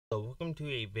Welcome to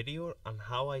a video on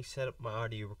how I set up my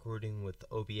audio recording with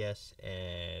OBS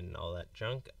and all that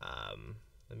junk.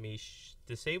 Let me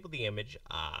disable the image.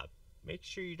 Make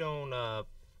sure you don't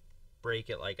break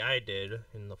it like I did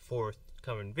in the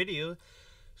forthcoming video.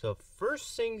 So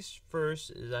first things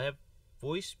first is I have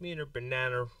voice meter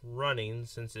banana running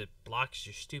since it blocks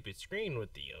your stupid screen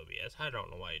with the OBS. I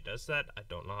don't know why it does that. I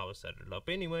don't know how to set it up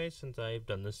anyway since I've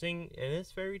done this thing and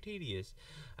it's very tedious.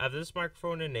 I have this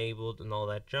microphone enabled and all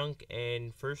that junk,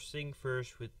 and first thing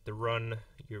first, with the run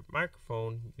your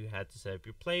microphone you had to set up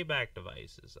your playback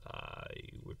devices,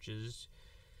 which is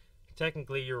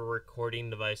technically your recording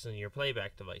device and your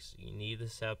playback device. You need to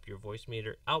set up your voice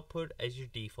meter output as your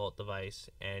default device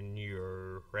and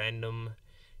your random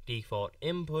default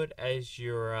input as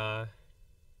your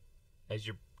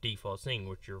default thing,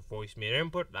 with your voice meter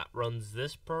input that runs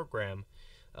this program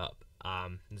up.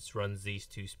 This runs these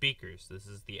two speakers. This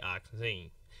is the aux thing.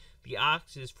 The aux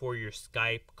is for your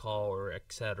Skype call or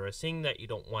etc. thing that you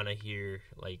don't want to hear,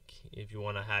 like if you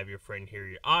want to have your friend hear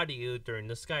your audio during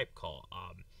the Skype call.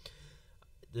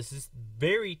 This is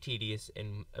very tedious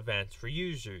and advanced for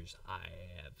users. I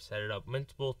have set it up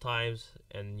multiple times,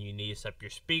 and you need to set up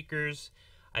your speakers.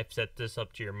 I've set this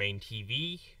up to your main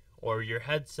TV or your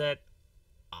headset.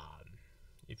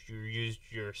 If you use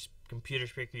your computer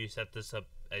speaker, you set this up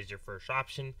as your first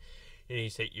option. And you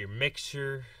set your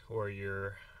mixer or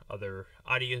your other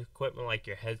audio equipment like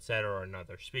your headset or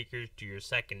another speaker to your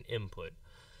second input.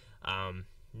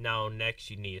 Now next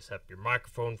you need to set up your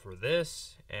microphone for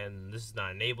this, and this is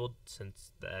not enabled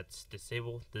since that's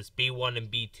disabled. This B1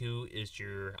 and B2 is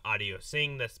your audio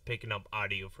thing that's picking up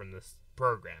audio from this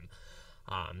program.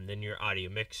 Then your audio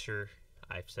mixer,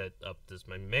 I've set up this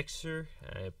my mixer,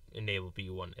 and I enable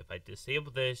B1. If I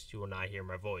disable this, you will not hear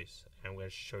my voice. I'm going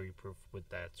to show you proof with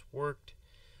that's worked.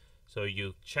 So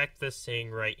you check this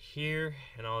thing right here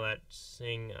and all that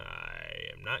thing.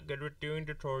 I am not good with doing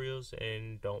tutorials,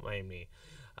 and don't mind me.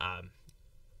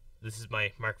 This is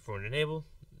my microphone enabled,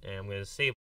 and I'm going to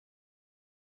disable.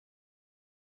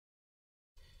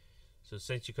 So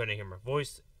since you couldn't hear my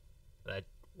voice, that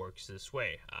works this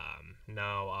way.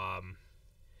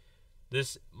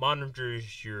 This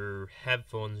monitors your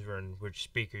headphones and which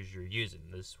speakers you're using.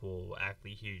 This will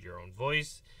actually hear your own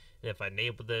voice. And if I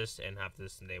enable this and have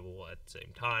this enabled at the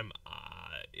same time,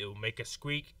 it will make a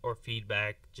squeak or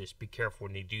feedback. Just be careful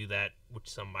when you do that with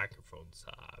some microphones.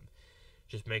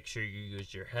 Just make sure you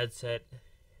use your headset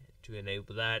to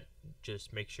enable that.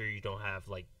 Just make sure you don't have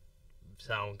like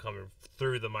sound coming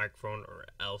through the microphone, or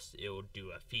else it will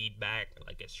do a feedback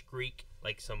like a squeak,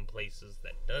 like some places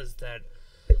that does that.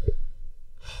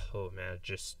 Oh man,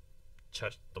 just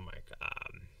touched the mic.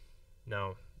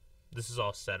 Now this is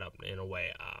all set up in a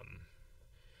way.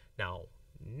 Now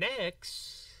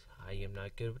next, I am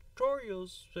not good with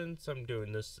tutorials since I'm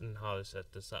doing this and how to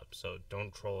set this up, so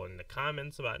don't troll in the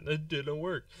comments about it didn't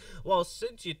work. Well,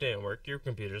 since it didn't work, your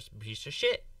computer's a piece of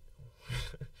shit.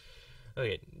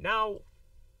 Okay, now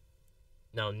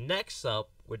next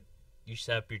up, you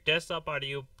set up your desktop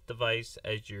audio device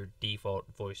as your default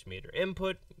voice meter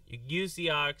input. You use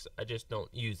the aux, I just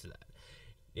don't use that.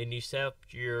 Then you set up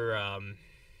your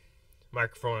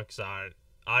microphone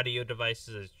audio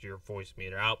devices as your voice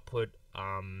meter output.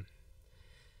 I've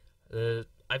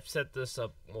set this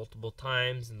up multiple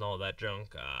times and all that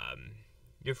junk.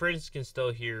 Your friends can still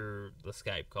hear the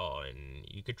Skype call, and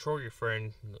you control your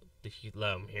friend to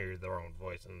let them hear their own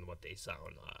voice and what they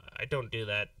sound. I don't do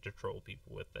that to troll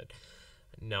people with it.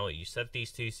 Now you set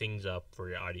these two things up for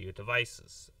your audio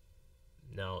devices.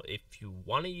 Now if you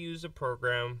want to use a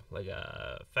program like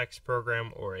a effects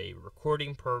program or a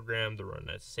recording program to run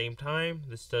at the same time,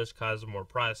 this does cause more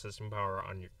processing power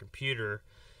on your computer.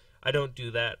 I don't do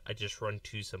that. I just run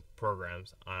two simple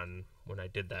programs on when I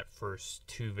did that first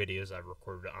two videos I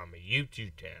recorded on my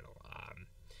YouTube channel.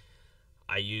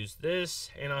 I use this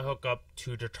and I hook up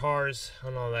two guitars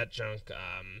and all that junk.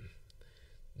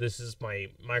 This is my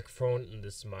microphone, and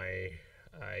this is my,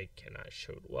 I cannot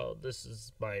show it well, this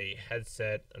is my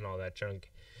headset and all that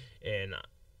junk. And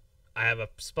I have a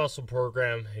special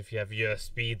program if you have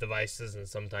USB devices and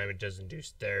sometimes it doesn't do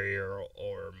stereo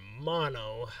or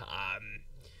mono.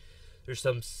 There's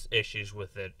some issues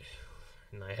with it,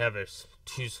 and I have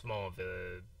too small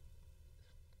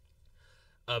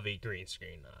of a green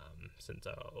screen. Since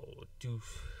I'll do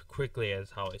quickly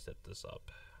as how I set this up.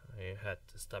 I had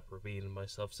to stop repeating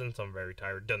myself since I'm very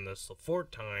tired. Done this the fourth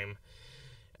time.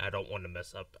 I don't want to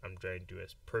mess up. I'm trying to do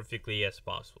as perfectly as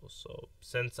possible. So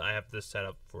since I have this set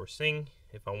up for sing,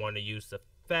 if I want to use the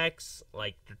effects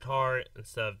like guitar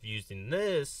instead of using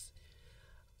this,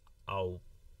 I'll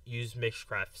use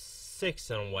Mixcraft 6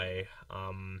 in a way,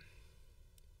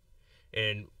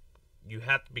 and you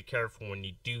have to be careful when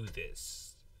you do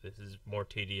this. This is more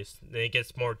tedious. Then it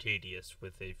gets more tedious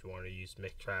with it if you want to use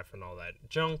Mixcraft and all that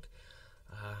junk.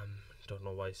 Don't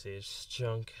know why I say it's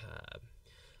junk.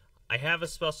 I have a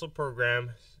special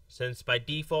program. Since by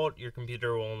default your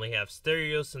computer will only have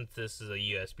stereo, since this is a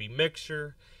USB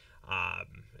mixer.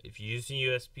 If you're using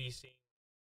USB-C,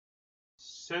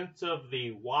 since of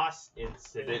the wasp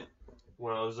incident,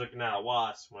 when I was looking at a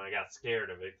wasp, when I got scared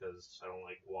of it because I don't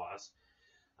like wasps,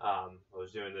 I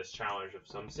was doing this challenge of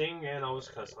something and I was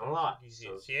cussing a lot. So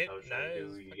I was trying to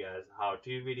do you guys a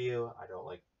how-to video. I don't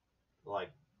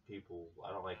like people.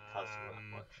 I don't like cussing that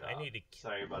much. I need to.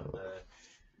 Sorry about the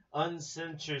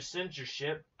uncensored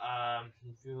censorship.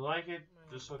 If you like it,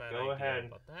 just go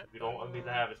ahead. If you don't want me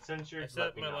to have it censored,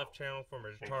 let me know. Left channel for my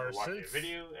Thanks for watching the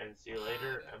video, and see you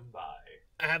later, and bye.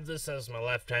 I have this as my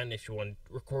left hand if you want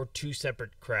to record 2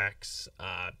 separate cracks.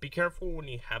 Be careful when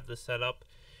you have this set up.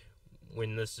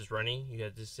 When this is running, you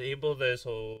have to disable this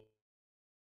whole.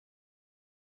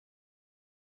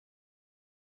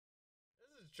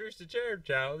 This is Truce to Chair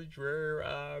challenge where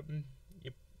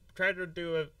you try to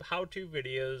do a how-to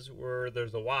videos where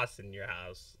there's a wasp in your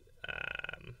house.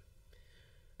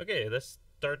 Okay, let's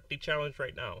start the challenge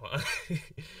right now.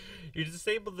 You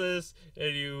disable this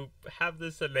and you have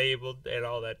this enabled and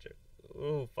all that.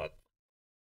 Oh fuck!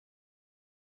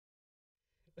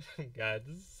 God,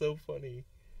 this is so funny.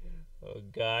 Oh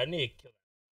god, I need to kill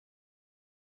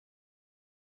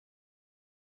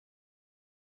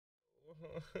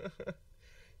that.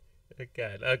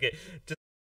 God, okay.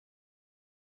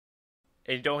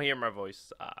 And you don't hear my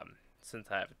voice, since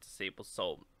I have it disabled.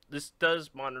 So this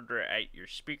does monitor at your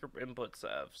speaker inputs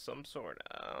of some sort.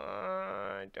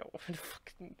 I don't want to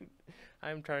fucking.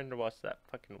 I'm trying to watch that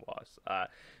fucking wasp.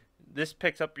 This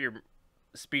picks up your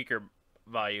speaker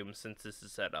volume since this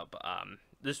is set up.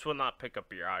 This will not pick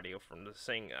up your audio from the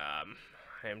thing.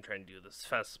 I am trying to do this as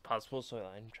fast as possible, so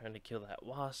I'm trying to kill that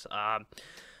wasp.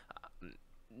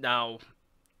 Now,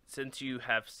 since you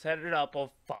have set it up,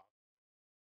 oh fuck.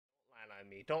 Don't land on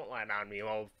me. Don't land on me.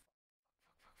 Oh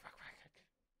fuck.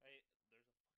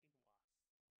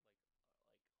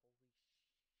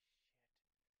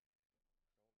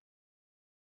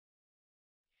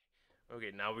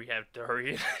 Okay, now we have to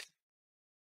hurry.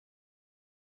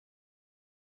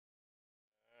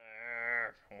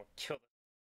 I'm gonna kill them.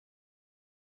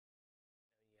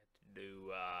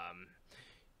 You have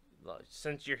to do,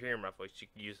 since you're hearing my voice, you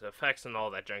can use the effects and all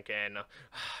that junk, and I'm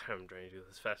trying to do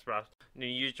this fast, bro. And you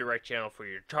use your right channel for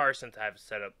your guitar, since I have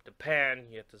set up the pan,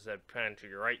 you have to set pan to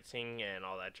your right thing, and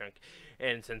all that junk.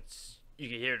 And since you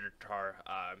can hear the guitar,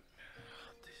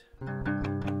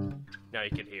 now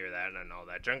you can hear that and all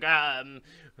that junk.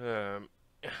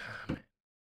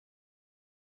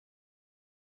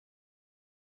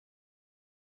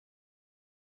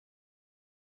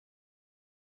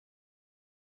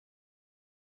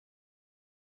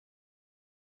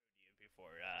 Before,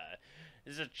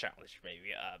 this is a challenge,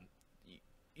 maybe.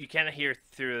 You can't hear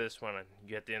through this one.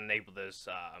 You have to enable this,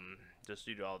 just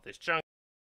to do all this junk.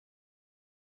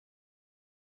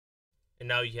 And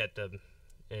now you have to,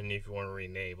 and if you want to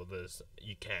re-enable this,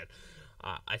 you can.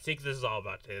 I think this is all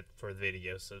about it for the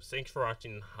video, so thanks for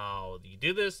watching how you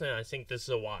do this, and I think this is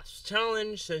a wasp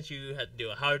challenge, since you had to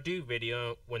do a how-to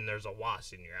video when there's a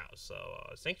wasp in your house. So,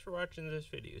 thanks for watching this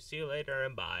video. See you later,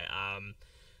 and bye.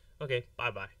 Okay,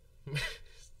 bye-bye.